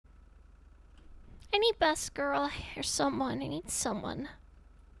I need best girl or someone. I need someone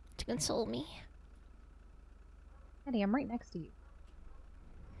to console me. Nettie, I'm right next to you.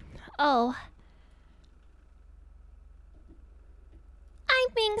 Oh.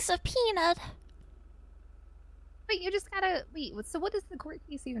 I'm being subpoenaed. But you just gotta... Wait, so what is the court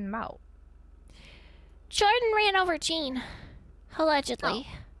case even about? Jordan ran over Jean. Allegedly.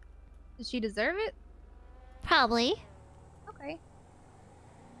 Oh. Did she deserve it? Probably. Okay.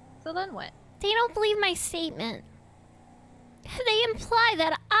 So then what? They don't believe my statement. They imply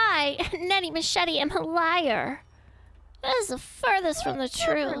that I, Nettie Machete, am a liar. That is the furthest from the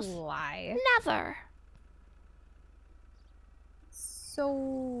truth. Lie. Never.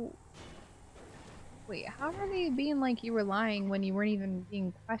 So... Wait, how are they being like you were lying when you weren't even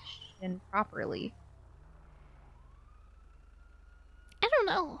being questioned properly? I don't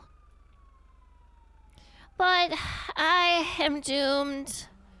know. But I am doomed.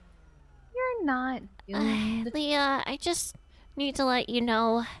 You're not doomed. Leah, I just need to let you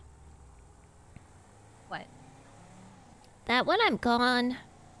know. What? That when I'm gone...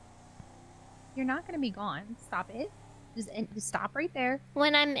 You're not gonna be gone. Stop it. Just stop right there.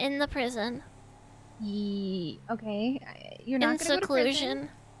 When I'm in the prison. Okay. You're not gonna seclusion. Go to prison?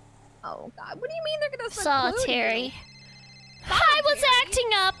 Oh god. What do you mean they're gonna Solitary. You? I was acting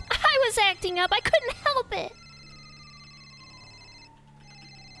up. I was acting up. I couldn't help it.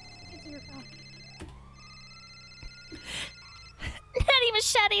 Nettie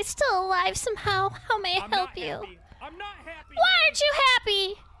Machete's still alive somehow. How may I help you? I'm not happy. Why aren't you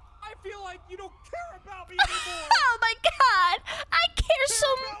happy? I feel like you don't care about me anymore. Oh my god! I care so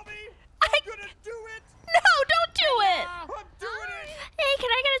much. I'm gonna do it. No, don't do it. I'm doing it. Hey, can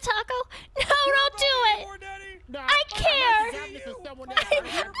I get a taco? No, don't do it. I care.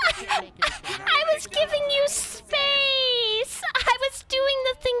 I was giving you space. I was doing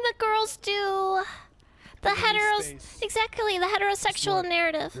the thing the girls do. The exactly, the heterosexual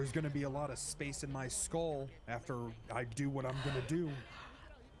narrative. There's gonna be a lot of space in my skull after I do what I'm gonna do.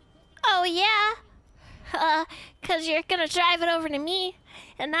 Oh yeah? 'Cause you're gonna drive it over to me,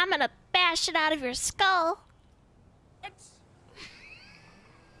 and I'm gonna bash it out of your skull.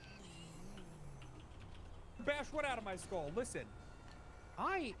 Bash what out of my skull? Listen,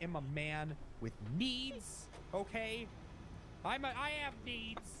 I am a man with needs, okay? I have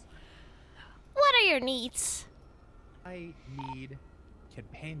needs. What are your needs? I need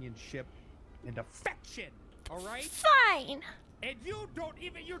companionship and affection, alright? Fine. And you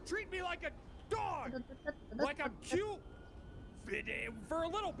treat me like a dog! Like I'm cute for a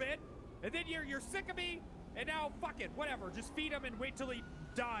little bit, and then you're sick of me, and now fuck it, whatever. Just feed him and wait till he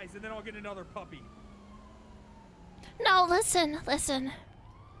dies, and then I'll get another puppy. No, listen.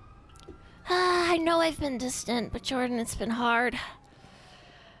 I know I've been distant, but Jordan, it's been hard.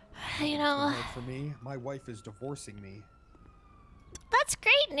 You know... It's been hard for me. My wife is divorcing me. That's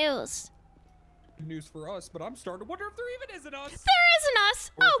great news. Good news for us, but I'm starting to wonder if there even isn't us. There isn't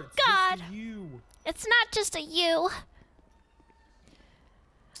us! Or Oh, if it's God! Just a you. It's not just a you.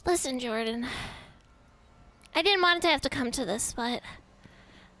 Listen, Jordan. I didn't want it to have to come to this, but...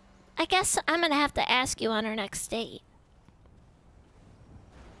 I guess I'm gonna have to ask you on our next date.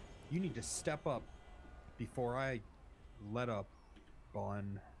 You need to step up before I let up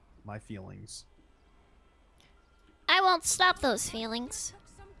on my feelings. I won't stop those feelings.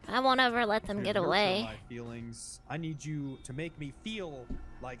 I won't ever let them get away. My feelings. I need you to make me feel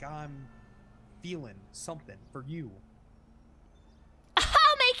like I'm feeling something for you.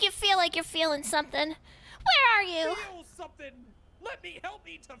 I'll make you feel like you're feeling something. Where are you? Feel something. Help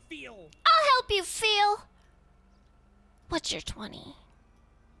me to feel. I'll help you feel. What's your 20?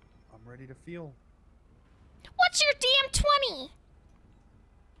 I'm ready to feel. What's your damn 20?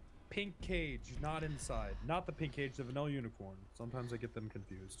 Pink cage, not inside. Not the pink cage, the vanilla unicorn. Sometimes I get them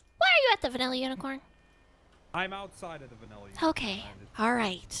confused. Why are you at the vanilla unicorn? I'm outside of the vanilla unicorn. Okay, all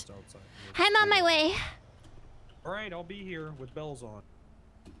right. It's outside. I'm on my way. All right, I'll be here with bells on.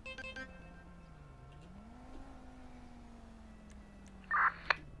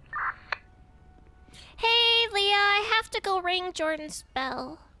 Hey, Leah, I have to go ring Jordan's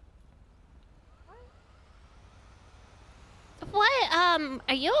bell. What?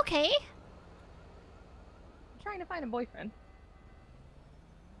 Are you okay? I'm trying to find a boyfriend.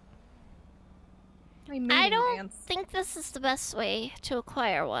 I don't think this is the best way to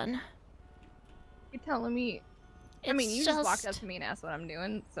acquire one. You're telling me... I mean, you just walked up to me and asked what I'm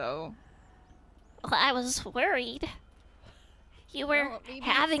doing, so... Well, I was worried. You were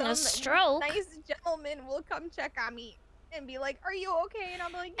having a stroke. Nice gentleman will come check on me. and be like, "Are you okay?" And I'll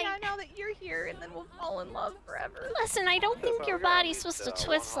be like, "Yeah, now that you're here," and then we'll fall in love forever. Listen, I don't think your body's supposed to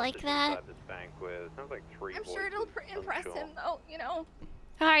twist like that. I'm sure it'll impress him, though. You know.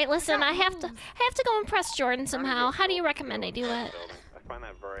 All right, listen, I have to go impress Jordan somehow. How do you recommend I do it? I find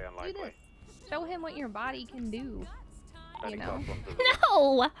that very unlikely. Show him what your body can do. You know.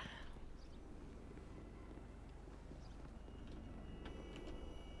 No.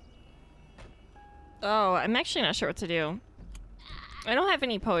 Oh, I'm actually not sure what to do. I don't have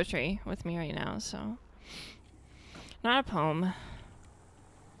any poetry with me right now, so... Not a poem.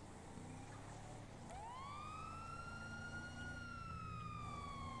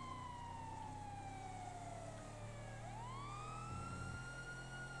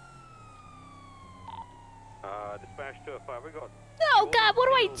 Dispatch 205, we got... Oh God, what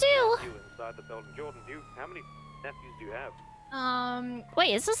do I do? Inside the building. Jordan, how many nephews do you have?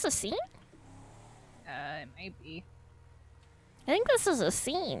 Wait, is this a scene? It might be. I think this is a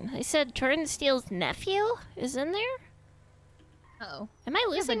scene. They said Jordan Steele's nephew is in there? Uh-oh. Am I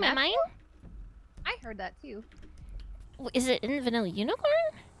losing my mind? I heard that too. Is it in Vanilla Unicorn?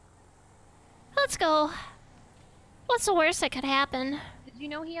 Let's go. What's the worst that could happen? Did you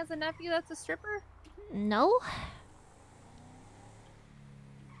know he has a nephew that's a stripper? No?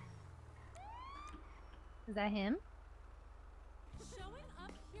 Is that him?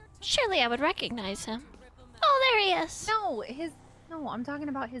 Surely I would recognize him. Oh, there he is. No, I'm talking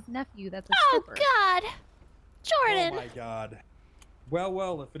about his nephew that's a Oh stripper. God. Jordan. Oh my God.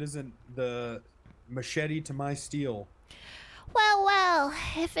 Well, if it isn't the machete to my steel. Well,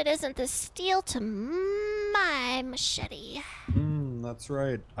 if it isn't the steel to my machete. That's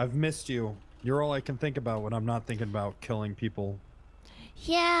right. I've missed you. You're all I can think about when I'm not thinking about killing people.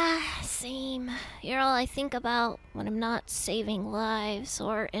 Yeah, same. You're all I think about when I'm not saving lives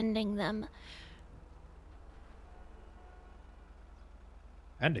or ending them.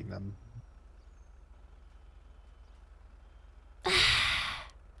 Ending them?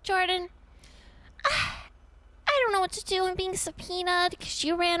 Jordan, I don't know what to do. I'm being subpoenaed because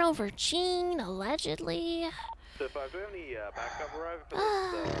you ran over Jean, allegedly. So if I do any backup arrive for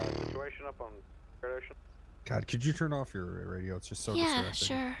this situation up on Great Ocean? God, could you turn off your radio? It's just so Yeah,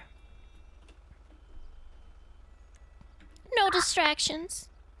 distracting. sure. No distractions.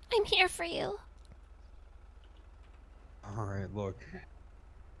 I'm here for you. Alright, look.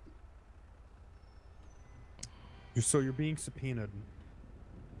 So you're being subpoenaed.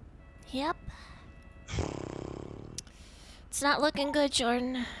 Yep. It's not looking good,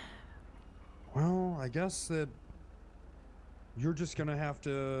 Jordan. Well, I guess that you're just gonna have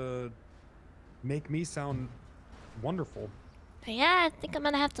to make me sound wonderful. Yeah, I think I'm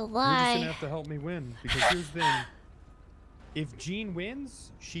gonna have to You're just lie. gonna have to help me win. Because here's the thing. If Jean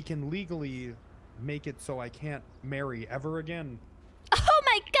wins, she can legally make it so I can't marry ever again. Oh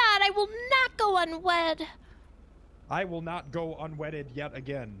my God, I will not go unwed. I will not go unwedded yet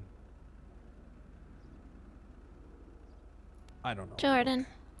again. I don't know. Jordan,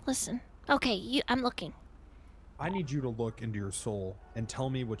 listen. Okay, I'm looking. I need you to look into your soul and tell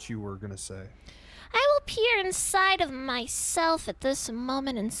me what you were gonna say. I will peer inside of myself at this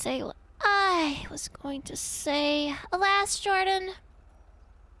moment and say what I was going to say. Alas, Jordan.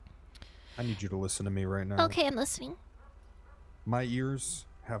 I need you to listen to me right now. Okay, I'm listening. My ears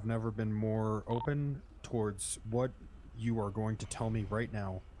have never been more open towards what you are going to tell me right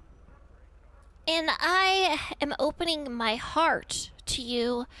now. And I am opening my heart to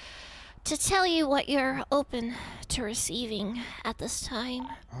you to tell you what you're open to receiving at this time.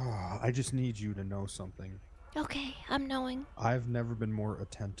 I just need you to know something. Okay, I'm knowing. I've never been more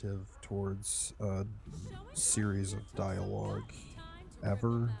attentive towards a series of dialogue.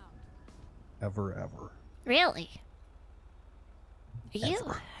 Ever. Really?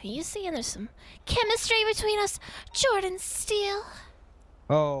 Are you seeing there's some chemistry between us, Jordan Steele?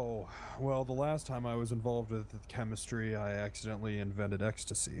 Oh, well, the last time I was involved with chemistry, I accidentally invented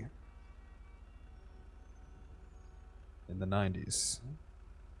ecstasy. In the 90s.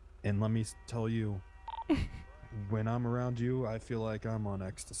 And let me tell you, when I'm around you, I feel like I'm on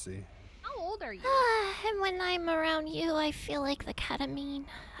ecstasy. How old are you? And when I'm around you, I feel like the ketamine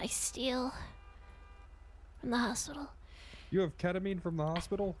I steal from the hospital. You have ketamine from the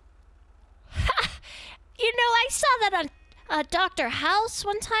hospital? You know, I saw that on Dr. House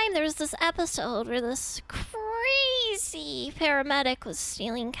one time. There was this episode where this crazy paramedic was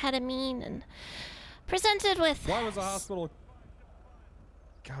stealing ketamine and presented with... Why was the hospital...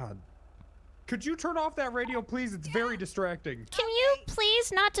 God. Could you turn off that radio, please? It's very distracting. Can you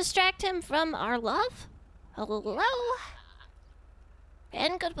please not distract him from our love? Hello?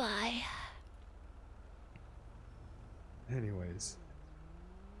 And goodbye. Anyways.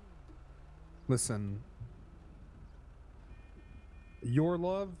 Listen. Your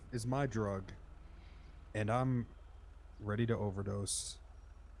love is my drug. And I'm ready to overdose.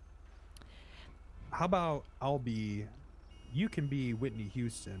 How about you can be Whitney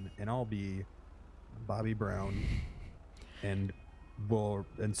Houston and I'll be Bobby Brown. And we'll,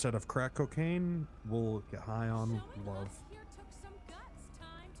 instead of crack cocaine, we'll get high on love.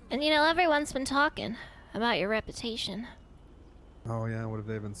 And you know, everyone's been talking about your reputation. Oh yeah, what have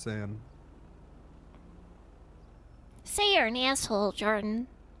they been saying? Say you're an asshole, Jordan.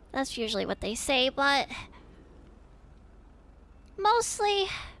 That's usually what they say, but mostly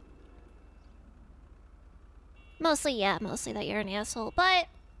that you're an asshole, but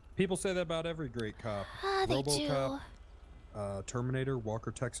People say that about every great cop. they RoboCop, do. Terminator,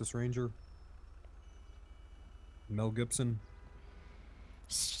 Walker, Texas Ranger, Mel Gibson,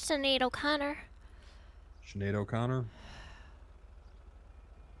 Sinead O'Connor. Sinead O'Connor.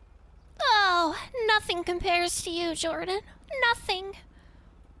 Oh, nothing compares to you, Jordan. Nothing.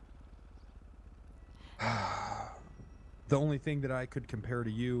 The only thing that I could compare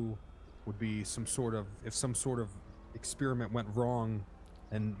to you would be if some sort of experiment went wrong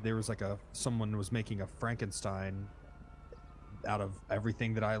and there was like someone was making a Frankenstein out of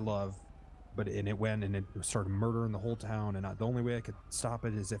everything that I love, and it went and it started murdering the whole town, and the only way I could stop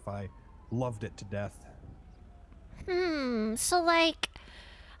it is if I loved it to death. So like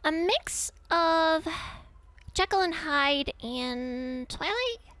a mix of Jekyll and Hyde and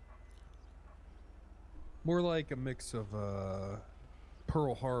Twilight? More like a mix of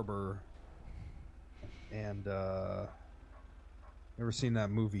Pearl Harbor and ever seen that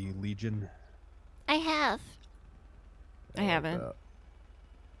movie Legion? I have. I haven't.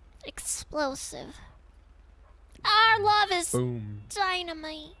 Explosive. Our love is Boom.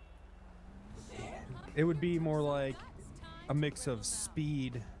 dynamite. It would be more like a mix of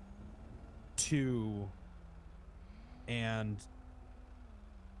Speed 2 and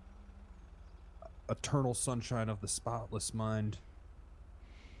Eternal Sunshine of the Spotless Mind.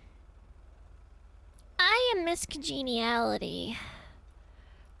 I am Miss Congeniality,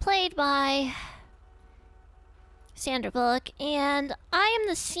 played by Sandra Bullock, and I am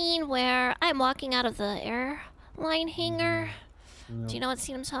the scene where I'm walking out of the airline hangar. Yep. Do you know what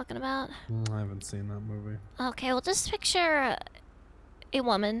scene I'm talking about? I haven't seen that movie. Okay, well, just picture a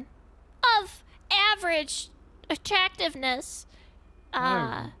woman of average attractiveness.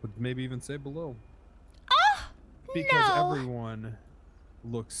 I would maybe even say below. Oh, Because no. everyone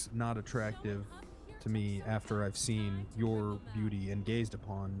looks not attractive to me after I've seen your beauty and gazed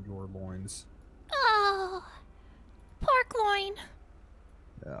upon your loins. Oh, pork loin.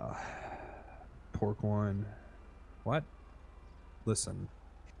 Pork loin. What? Listen.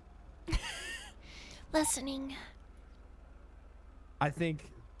 Listening. I think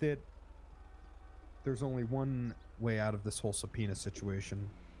that there's only one way out of this whole subpoena situation.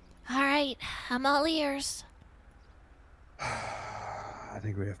 All right, I'm all ears. I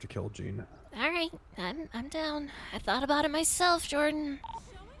think we have to kill Gene. All right, I'm down. I thought about it myself, Jordan.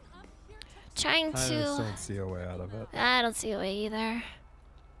 Trying I just to. don't see a way out of it. I don't see a way either.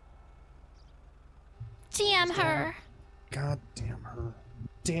 DM her. God damn her.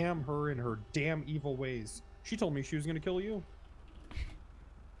 Damn her and her damn evil ways. She told me she was gonna kill you.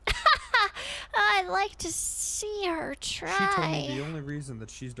 I'd like to see her try. She told me the only reason that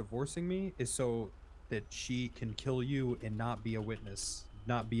she's divorcing me is so that she can kill you and not be a witness.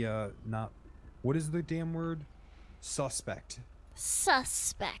 What is the damn word? Suspect.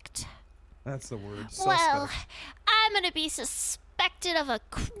 Suspect. That's the word. Suspect. Well, I'm gonna be suspected of a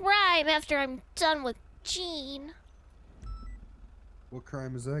crime after I'm done with Jean. What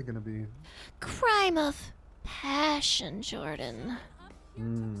crime is that gonna be? Crime of passion, Jordan.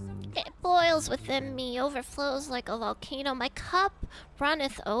 It boils within me, overflows like a volcano. My cup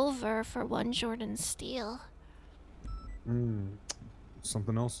runneth over for one Jordan Steele.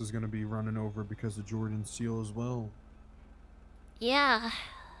 Something else is gonna be running over because of Jordan Steele as well. Yeah.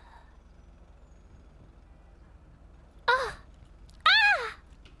 Ah!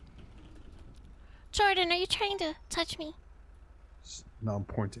 Jordan, are you trying to touch me? No, I'm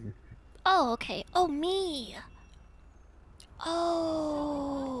pointing. Oh, okay. Oh, me.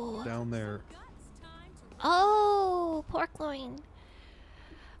 Oh. Down there. Oh, pork loin.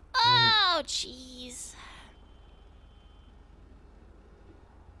 Oh, jeez.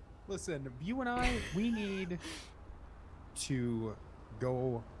 Listen, you and I, we need to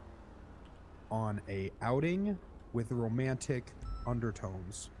go on a outing with romantic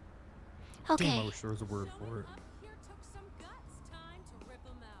undertones. Okay. Damn, I wish there was a word for it.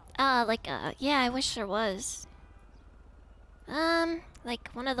 Yeah, I wish there was. Like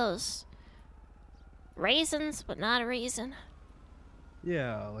one of those raisins, but not a raisin.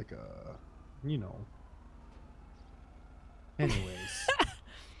 Yeah, like a, you know. Anyways.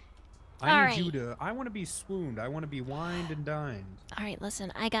 I want to be swooned. I want to be wined and dined. Alright,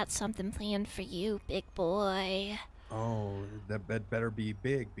 listen, I got something planned for you, big boy. Oh, that bed better be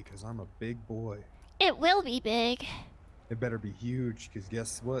big because I'm a big boy. It will be big. It better be huge because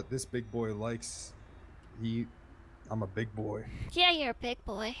guess what? This big boy likes... I'm a big boy. Yeah, you're a big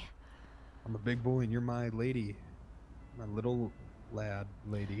boy. I'm a big boy and you're my lady. My little lad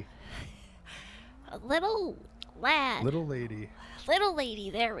lady. A little lad. Little lady. Little lady,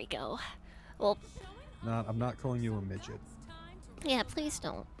 there we go. Well... I'm not calling you a midget. Yeah, please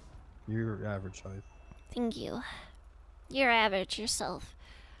don't. You're average height. Thank you. You're average yourself.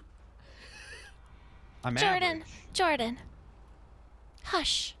 I'm Jordan, average. Jordan.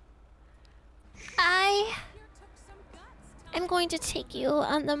 Hush. I'm going to take you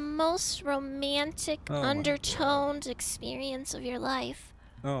on the most romantic, undertoned experience of your life.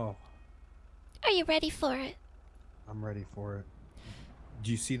 Oh. Are you ready for it? I'm ready for it.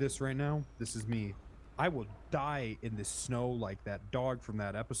 Do you see this right now? This is me. I will die in the snow like that dog from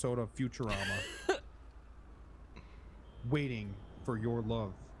that episode of Futurama. Waiting for your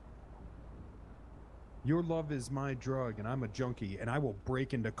love. Your love is my drug and I'm a junkie and I will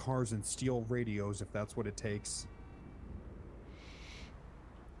break into cars and steal radios if that's what it takes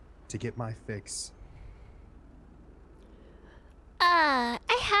to get my fix. I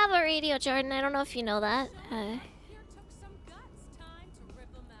have a radio, Jordan. I don't know if you know that.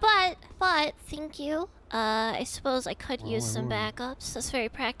 But, thank you. I suppose I could use some backups. That's very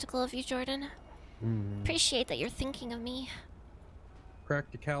practical of you, Jordan. Appreciate that you're thinking of me.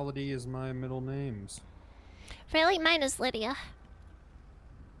 Practicality is my middle names. Really? Mine is Lydia.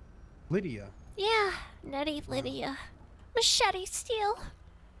 Lydia? Yeah, Nettie, Lydia. Machete, steal.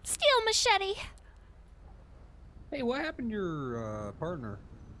 Steal, machete. Hey, what happened to your partner?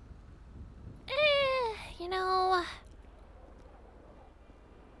 You know...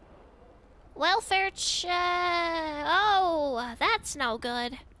 Welfare check. Oh, that's no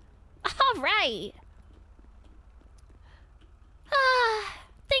good. All right.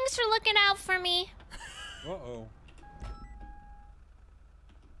 Thanks for looking out for me. Uh-oh.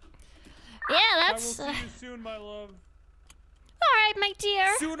 Yeah, that's... I will see you soon, my love. All right, my dear.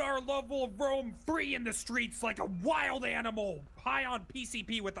 Soon our love will roam free in the streets like a wild animal, high on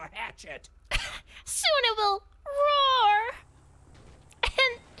PCP with a hatchet. Soon it will roar.